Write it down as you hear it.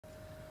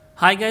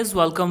Hi guys,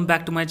 welcome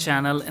back to my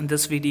channel. In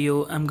this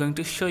video I'm going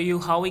to show you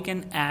how we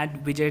can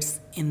add widgets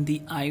in the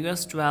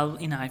iOS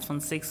 12 in iPhone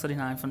 6 or in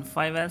iPhone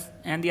 5s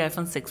and the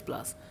iPhone 6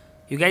 Plus.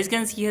 You guys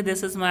can see here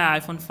this is my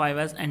iPhone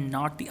 5s and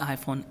not the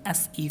iPhone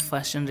SE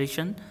first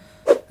generation.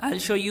 I'll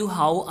show you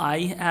how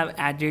I have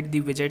added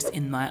the widgets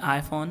in my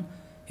iPhone.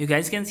 You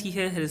guys can see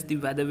here is the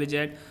weather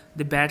widget,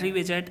 the battery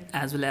widget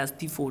as well as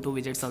the photo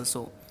widgets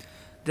also.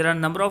 There are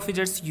a number of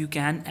widgets you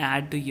can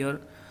add to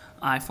your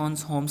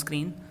iPhone's home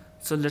screen.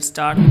 So let's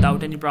start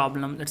without any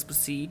problem. Let's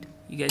proceed.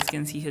 You guys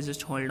can see here,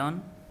 just hold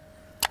on.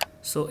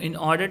 So in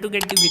order to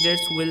get the widgets,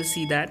 we'll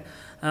see that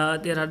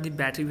there are the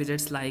battery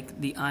widgets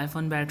like the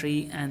iPhone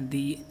battery and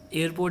the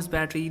AirPods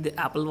battery, the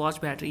Apple Watch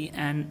battery,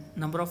 and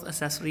number of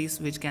accessories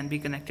which can be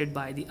connected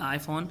by the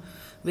iPhone.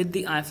 With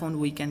the iPhone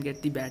we can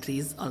get the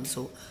batteries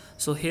also.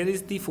 So here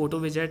is the photo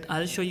widget.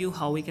 I'll show you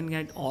how we can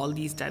get all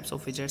these types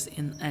of widgets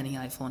in any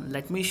iPhone.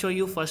 Let me show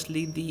you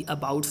firstly the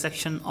about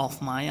section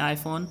of my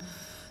iPhone.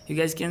 You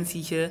guys can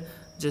see here,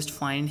 just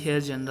find here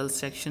general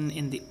section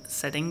in the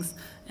settings,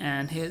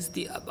 and here's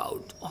the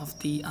about of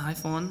the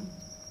iPhone.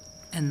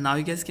 And now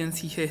you guys can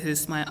see here,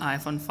 here's my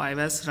iPhone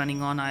 5s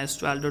running on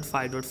iOS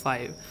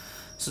 12.5.5.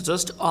 so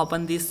just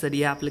open this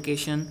Siri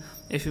application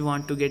if you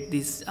want to get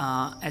this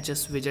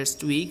HS widgets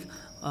tweak.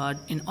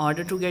 In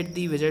order to get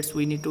the widgets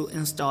we need to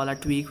install a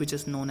tweak which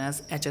is known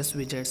as HS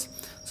widgets.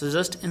 So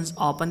just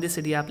open the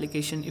Siri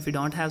application. If you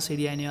don't have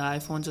Siri on your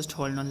iPhone, just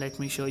hold on, let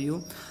me show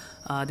you.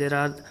 There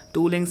are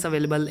two links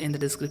available in the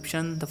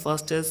description. The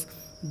first is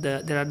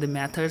there are the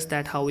methods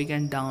that how we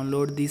can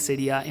download the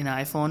Cydia in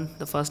iPhone.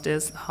 The first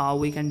is how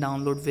we can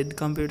download with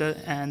computer,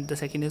 and the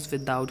second is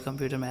without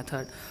computer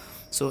method.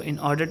 So in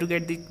order to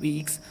get the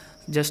tweaks,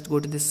 just go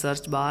to the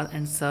search bar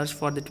and search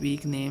for the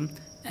tweak name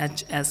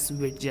HS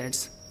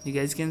widgets. You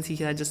guys can see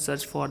here, I just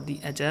search for the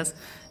HS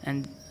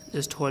and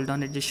just hold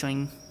on, it is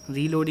showing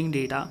reloading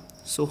data.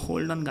 So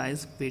hold on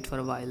guys, wait for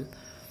a while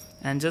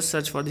and just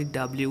search for the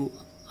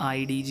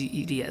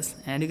widgets,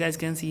 and you guys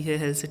can see here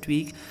is a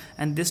tweak,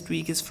 and this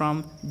tweak is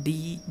from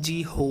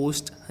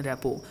dghost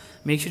repo.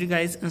 Make sure you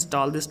guys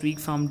install this tweak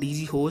from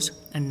dghost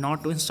and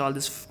not to install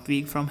this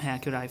tweak from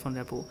hack your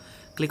iPhone repo.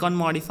 Click on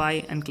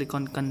modify and click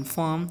on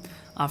confirm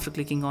after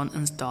clicking on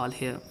install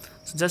here.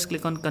 So just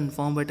click on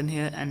confirm button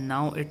here, and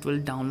now it will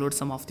download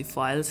some of the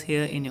files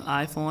here in your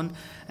iPhone,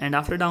 and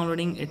after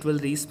downloading it will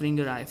respring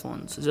your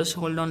iPhone. So just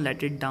hold on,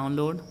 let it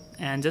download,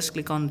 and just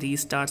click on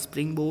restart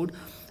springboard,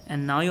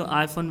 and now your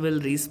iPhone will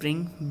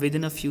respring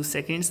within a few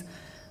seconds.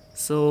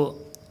 So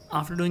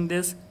after doing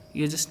this,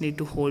 you just need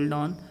to hold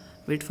on,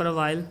 wait for a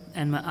while,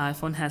 and my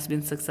iPhone has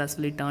been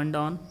successfully turned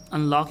on.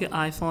 Unlock your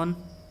iPhone.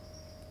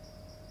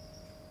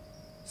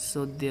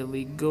 So there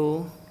we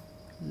go,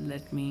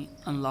 let me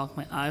unlock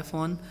my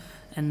iPhone.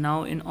 And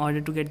now in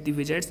order to get the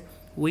widgets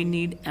we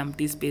need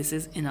empty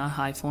spaces in our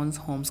iPhone's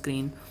home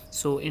screen.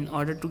 So in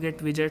order to get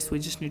widgets we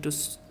just need to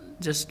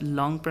just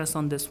long press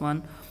on this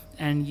one,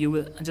 and you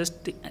will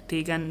just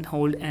take and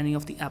hold any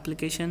of the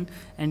application,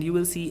 and you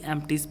will see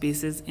empty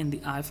spaces in the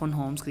iPhone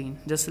home screen.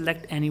 Just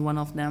select any one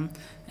of them,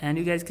 and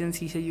you guys can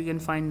see here you can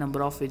find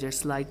number of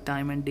widgets like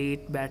time and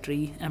date,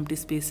 battery, empty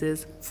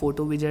spaces,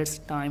 photo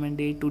widgets, time and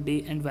date,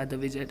 today, and weather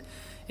widget.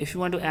 If you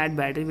want to add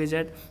battery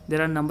widget, there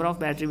are a number of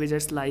battery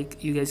widgets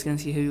like you guys can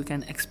see here. You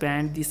can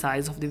expand the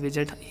size of the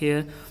widget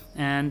here,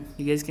 and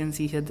you guys can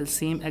see here the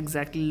same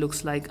exactly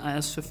looks like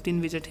iOS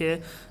 15 widget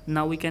here.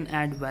 Now we can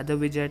add weather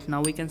widget.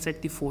 Now we can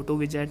set the photo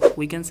widget.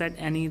 We can set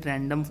any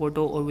random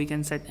photo, or we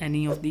can set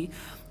any of the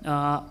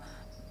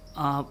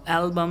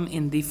album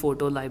in the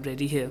photo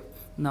library here.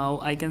 Now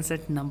I can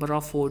set number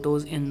of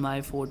photos in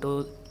my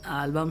photo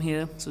album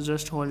here. So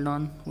just hold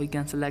on, we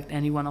can select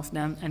any one of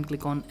them and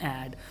click on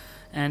add,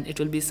 and it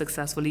will be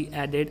successfully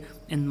added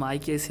in my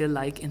case here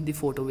like in the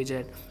photo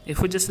widget.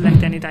 If we just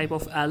select any type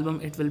of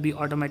album, it will be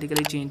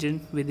automatically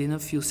changing within a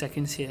few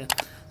seconds here.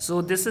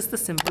 So this is the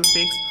simple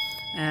fix,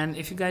 and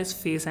if you guys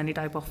face any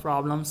type of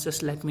problems,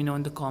 just let me know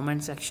in the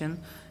comment section.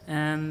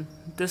 And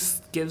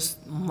this gives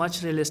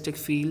much realistic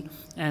feel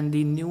and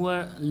the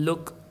newer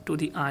look to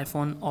the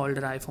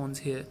older iPhones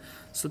here.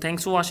 So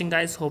thanks for watching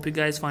guys, hope you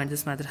guys find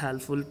this method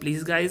helpful.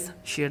 Please guys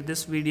share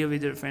this video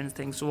with your friends.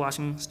 Thanks for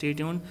watching, stay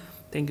tuned.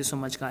 Thank you so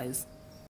much guys.